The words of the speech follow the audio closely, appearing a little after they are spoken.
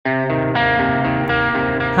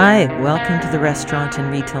Hi, welcome to the Restaurant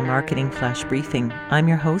and Retail Marketing Flash Briefing. I'm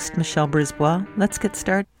your host, Michelle Brisbois. Let's get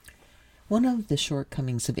started. One of the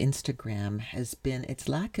shortcomings of Instagram has been its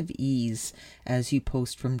lack of ease as you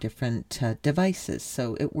post from different devices.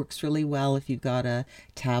 So it works really well if you've got a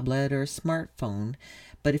tablet or a smartphone.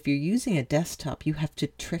 But if you're using a desktop, you have to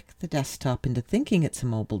trick the desktop into thinking it's a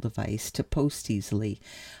mobile device to post easily.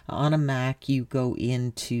 On a Mac, you go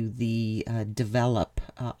into the develop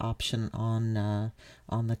option on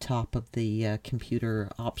the top of the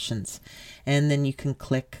computer options, and then you can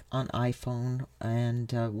click on iPhone,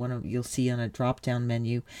 and you'll see on a drop-down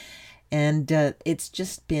menu, and it's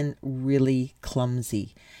just been really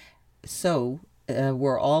clumsy. So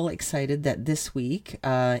we're all excited that this week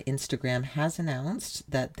Instagram has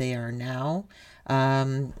announced that they are now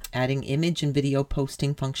adding image and video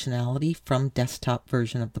posting functionality from desktop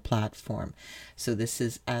version of the platform. So this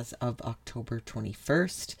is as of October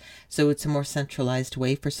 21st. So it's a more centralized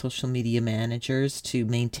way for social media managers to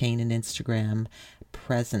maintain an Instagram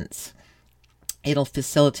presence. It'll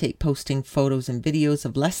facilitate posting photos and videos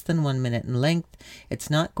of less than 1 minute in length. It's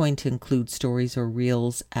not going to include stories or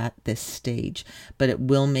reels at this stage, but it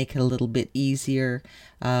will make it a little bit easier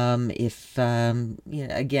if,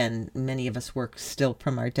 again, many of us work still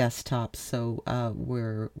from our desktops, so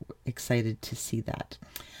we're excited to see that.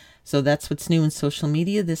 So that's what's new in social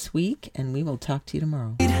media this week, and we will talk to you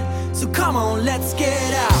tomorrow. So come on, let's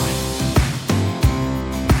get out.